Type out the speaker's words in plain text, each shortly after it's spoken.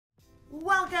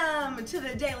Welcome to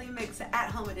the Daily Mix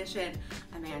at Home Edition.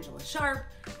 I'm Angella Sharpe.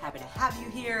 Happy to have you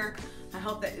here. I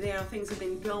hope that things have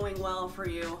been going well for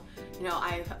you.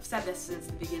 I've said this since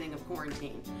the beginning of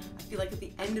quarantine. I feel like at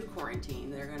the end of quarantine,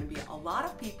 there are going to be a lot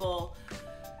of people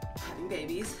having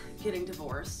babies, getting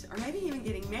divorced, or maybe even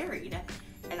getting married.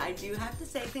 And I do have to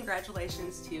say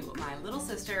congratulations to my little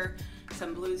sister.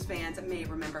 Some blues fans may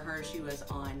remember her. She was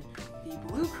on the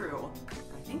Blue Crew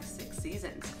for I think 6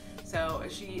 seasons. So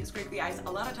she scraped the ice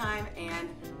a lot of time, and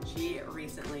she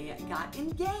recently got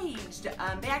engaged.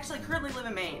 They actually currently live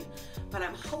in Maine, but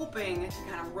I'm hoping to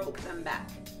kind of rope them back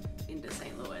into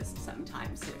St. Louis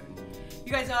sometime soon.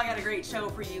 You guys know I got a great show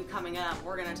for you coming up.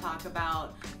 We're going to talk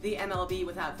about the MLB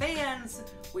without fans.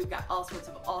 We've got all sorts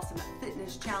of awesome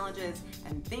fitness challenges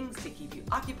and things to keep you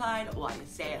occupied while you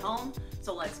stay at home.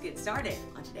 So let's get started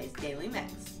on today's Daily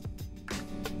Mix.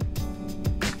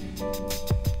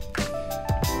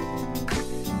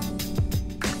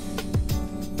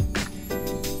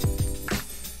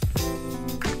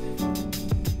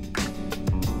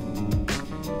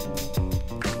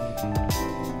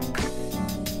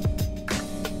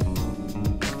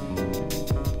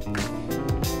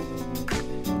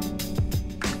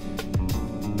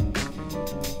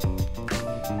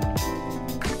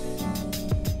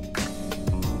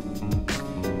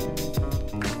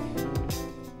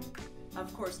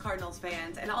 Cardinals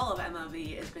fans and all of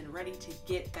MLB has been ready to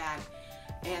get back,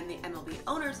 and the MLB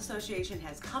Owners Association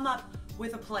has come up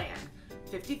with a plan.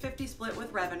 50-50 split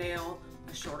with revenue,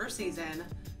 a shorter season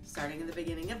starting in the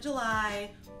beginning of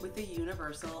July with the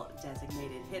universal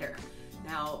designated hitter.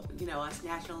 Now, us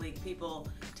National League people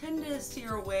tend to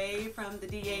steer away from the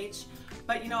DH,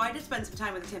 but I did spend some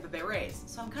time with the Tampa Bay Rays,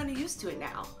 so I'm kind of used to it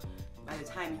now. By the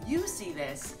time you see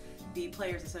this, the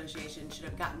Players Association should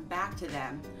have gotten back to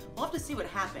them. We'll have to see what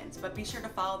happens, but be sure to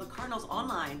follow the Cardinals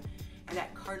online and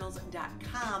at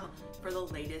cardinals.com for the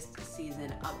latest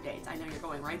season updates. I know you're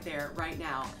going right there right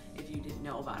now if you didn't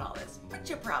know about all this, but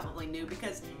you probably knew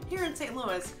because here in St.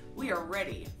 Louis, we are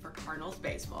ready for Cardinals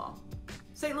baseball.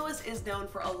 St. Louis is known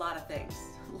for a lot of things,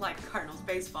 like Cardinals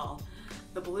baseball.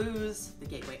 The Blues, the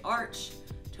Gateway Arch,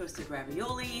 toasted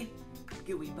ravioli,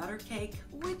 gooey butter cake,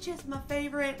 which is my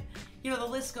favorite. The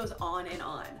list goes on and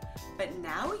on. But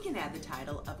now we can add the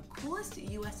title of coolest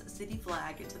U.S. city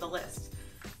flag to the list.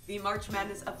 The March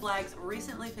Madness of Flags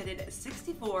recently pitted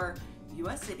 64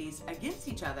 U.S. cities against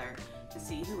each other to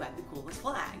see who had the coolest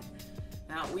flag.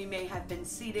 Now, we may have been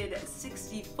seeded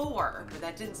 64, but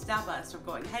that didn't stop us from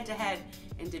going head-to-head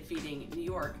and defeating New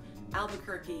York,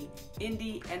 Albuquerque,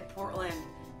 Indy, and Portland.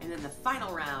 And in the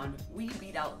final round, we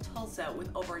beat out Tulsa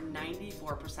with over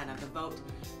 94% of the vote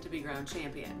to be crowned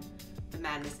champion. The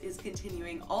madness is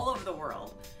continuing all over the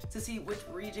world. To see which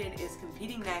region is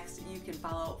competing next, you can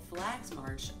follow Flags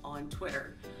March on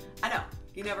Twitter. I know,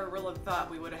 you never really thought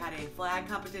we would have had a flag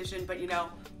competition, but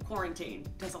quarantine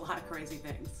does a lot of crazy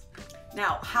things.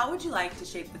 Now, how would you like to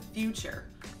shape the future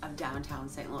of downtown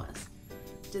St. Louis?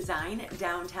 Design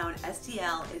Downtown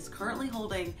STL is currently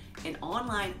holding an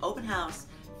online open house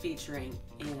featuring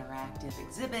interactive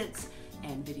exhibits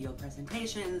and video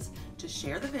presentations to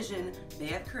share the vision they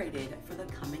have created for the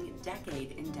coming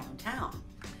decade in downtown.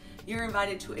 You're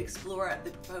invited to explore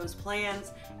the proposed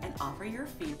plans and offer your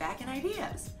feedback and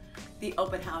ideas. The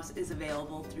open house is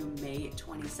available through May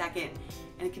 22nd,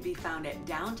 and it can be found at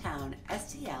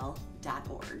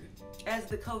downtownstl.org. As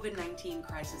the COVID-19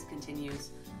 crisis continues,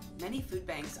 many food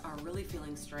banks are really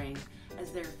feeling strained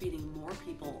as they're feeding more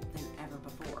people than ever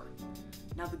before.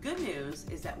 Now, the good news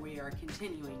is that we are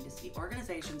continuing to see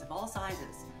organizations of all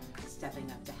sizes stepping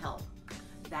up to help.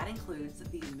 That includes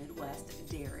the Midwest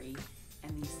Dairy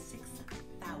and the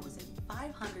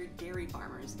 6,500 dairy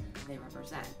farmers they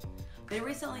represent. They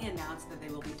recently announced that they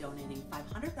will be donating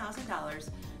 $500,000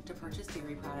 to purchase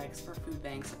dairy products for food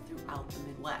banks throughout the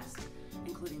Midwest,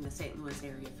 including the St. Louis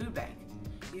Area Food Bank.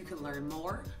 You can learn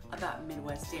more about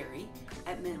Midwest Dairy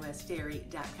at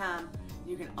midwestdairy.com.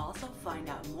 You can also find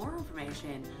out more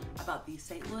information about the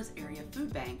St. Louis Area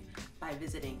Food Bank by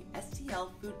visiting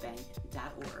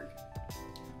stlfoodbank.org.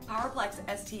 Powerplex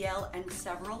STL and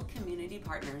several community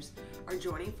partners are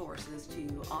joining forces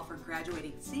to offer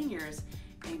graduating seniors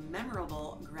a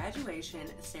memorable graduation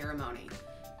ceremony,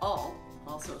 all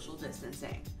while social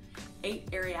distancing. 8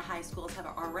 area high schools have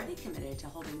already committed to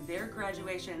holding their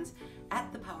graduations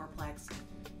at the Powerplex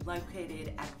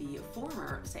located at the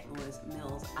former St. Louis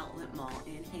Mills Outlet Mall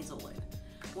in Hazelwood.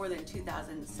 More than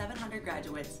 2,700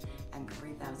 graduates and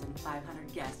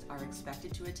 3,500 guests are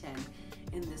expected to attend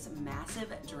in this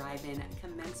massive drive-in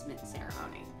commencement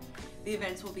ceremony. The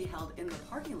events will be held in the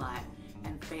parking lot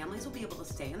and families will be able to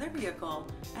stay in their vehicle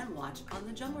and watch on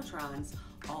the Jumbotrons,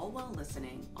 all while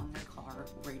listening on their car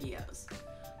radios.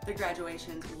 The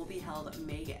graduations will be held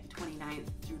May 29th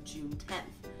through June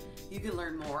 10th. You can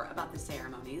learn more about the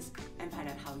ceremonies and find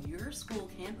out how your school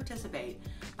can participate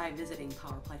by visiting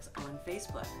Powerplex on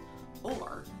Facebook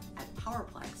or at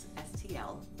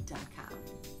powerplexstl.com.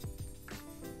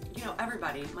 You know,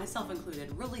 everybody, myself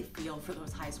included, really feel for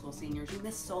those high school seniors. You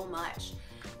miss so much,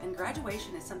 and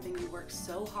graduation is something you work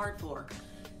so hard for.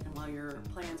 And while your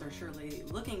plans are surely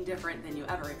looking different than you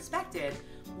ever expected,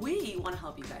 we want to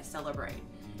help you guys celebrate.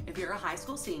 If you're a high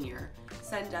school senior,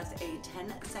 send us a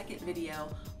 10-second video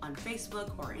on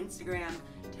Facebook or Instagram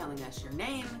telling us your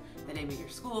name, the name of your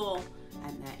school,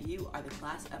 and that you are the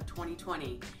class of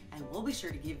 2020, and we'll be sure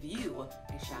to give you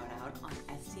a shout out on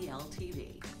STL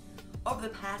TV. Over the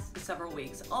past several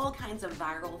weeks, all kinds of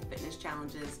viral fitness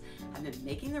challenges have been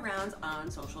making the rounds on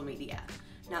social media.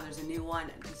 Now there's a new one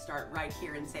to start right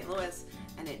here in St. Louis,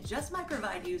 and it just might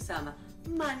provide you some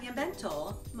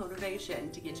monumental motivation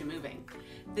to get you moving.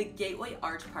 The Gateway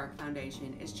Arch Park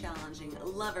Foundation is challenging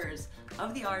lovers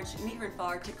of the arch near and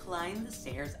far to climb the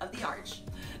stairs of the arch.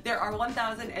 There are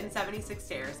 1,076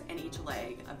 stairs in each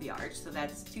leg of the arch, so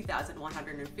that's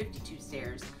 2,152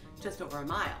 stairs, just over a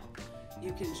mile.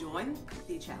 You can join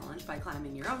the challenge by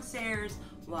climbing your own stairs,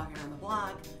 walking on the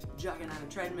block, jogging on a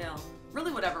treadmill,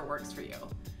 really whatever works for you.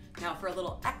 Now, for a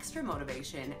little extra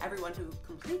motivation, everyone who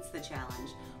completes the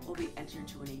challenge will be entered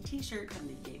to win a t-shirt from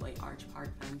the Gateway Arch Park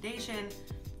Foundation.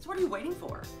 So what are you waiting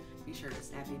for? Be sure to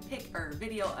snap a pic or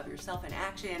video of yourself in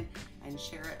action and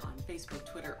share it on Facebook,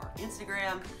 Twitter, or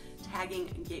Instagram,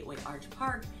 tagging Gateway Arch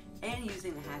Park and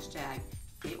using the hashtag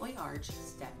Gateway Arch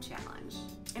Step Challenge.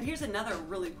 And here's another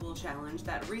really cool challenge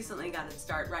that recently got its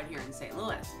start right here in St.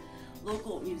 Louis.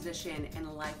 Local musician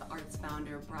and life arts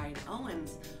founder Brian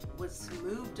Owens was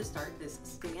moved to start this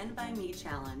Stand By Me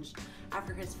challenge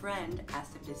after his friend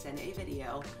asked him to send a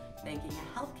video thanking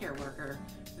a healthcare worker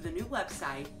for the new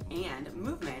website and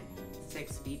movement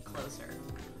 6 Feet Closer.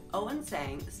 Owens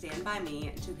sang Stand By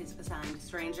Me to his assigned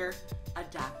stranger, a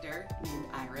doctor named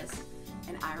Iris,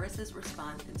 and Iris's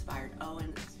response inspired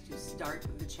Owens to start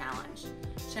the challenge.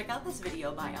 Check out this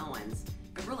video by Owens.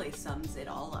 It really sums it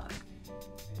all up.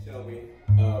 Shelby,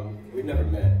 we've never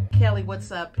met. Kelly,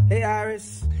 what's up? Hey,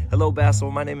 Iris. Hello,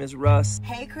 Basil. My name is Russ.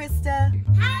 Hey, Krista.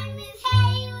 Hi, Miss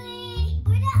Haley.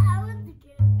 Where the hell is the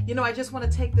girl? You know, I just want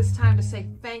to take this time to say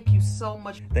thank you so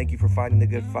much. Thank you for fighting the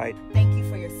good fight. Thank you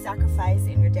for your sacrifice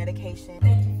and your dedication.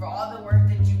 Thank you for all the work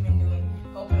that you've been doing,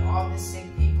 helping all the sick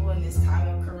people in this time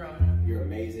of Corona. You're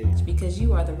amazing. It's because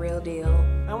you are the real deal.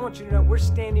 I want you to know we're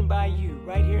standing by you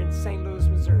right here in St. Louis,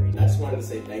 Missouri. I just wanted to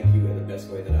say thank you in the best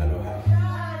way that I know how.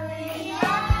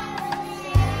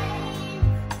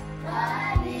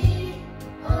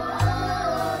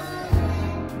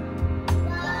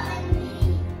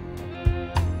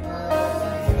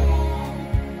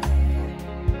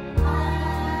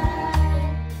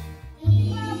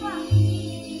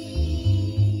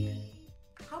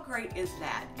 How great is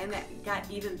that? And that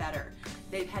got even better.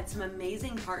 They've had some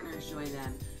amazing partners join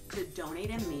them to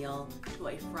donate a meal to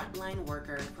a frontline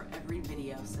worker for every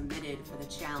video submitted for the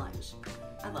challenge.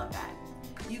 I love that.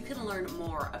 You can learn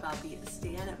more about the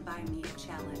Stand By Me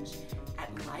challenge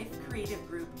at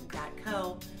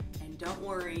lifecreativegroup.co. And don't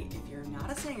worry, if you're not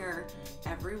a singer,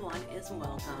 everyone is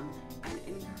welcome and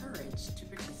encouraged to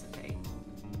participate.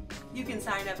 You can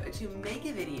sign up to make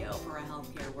a video for a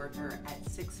healthcare worker at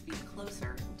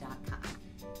 6feetcloser.com.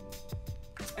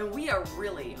 And we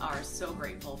really are so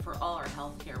grateful for all our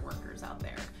healthcare workers out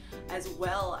there, as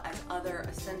well as other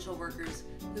essential workers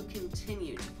who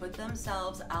continue to put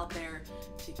themselves out there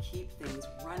to keep things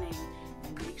running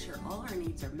and make sure all our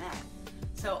needs are met.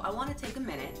 So I want to take a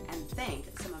minute and thank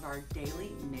some of our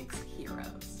Daily Mix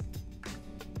heroes.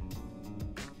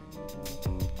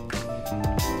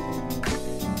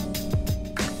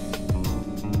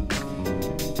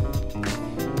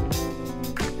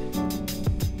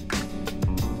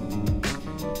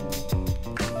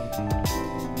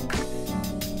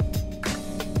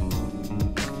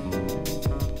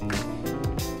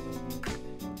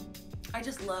 I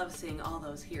just love seeing all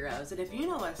those heroes. And if you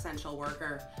know an essential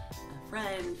worker, a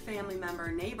friend, family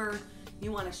member, neighbor,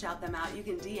 you want to shout them out, you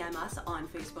can DM us on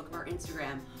Facebook or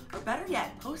Instagram, or better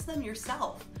yet, post them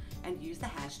yourself and use the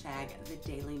hashtag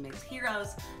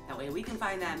 #TheDailyMixHeroes. That way we can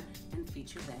find them and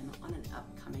feature them on an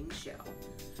upcoming show.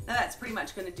 Now that's pretty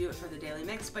much going to do it for the Daily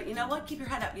Mix, but you know what? Keep your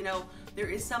head up. You know, there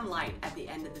is some light at the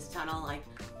end of this tunnel. Like,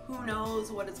 who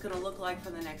knows what it's going to look like for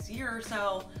the next year or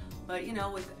so. But you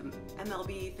know, with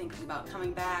MLB thinking about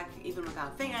coming back, even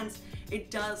without fans, it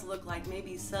does look like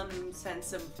maybe some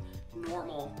sense of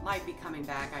normal might be coming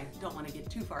back. I don't want to get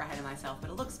too far ahead of myself, but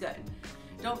it looks good.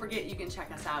 Don't forget, you can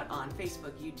check us out on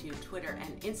Facebook, YouTube, Twitter,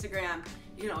 and Instagram.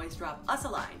 You can always drop us a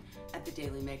line at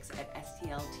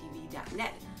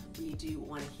thedailymix@stltv.net. We do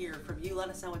want to hear from you. Let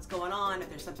us know what's going on. If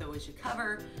there's something we should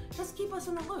cover, just keep us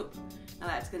in the loop. Now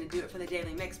that's going to do it for the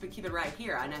Daily Mix, but keep it right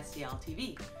here on STL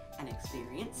TV and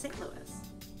Experience St. Louis.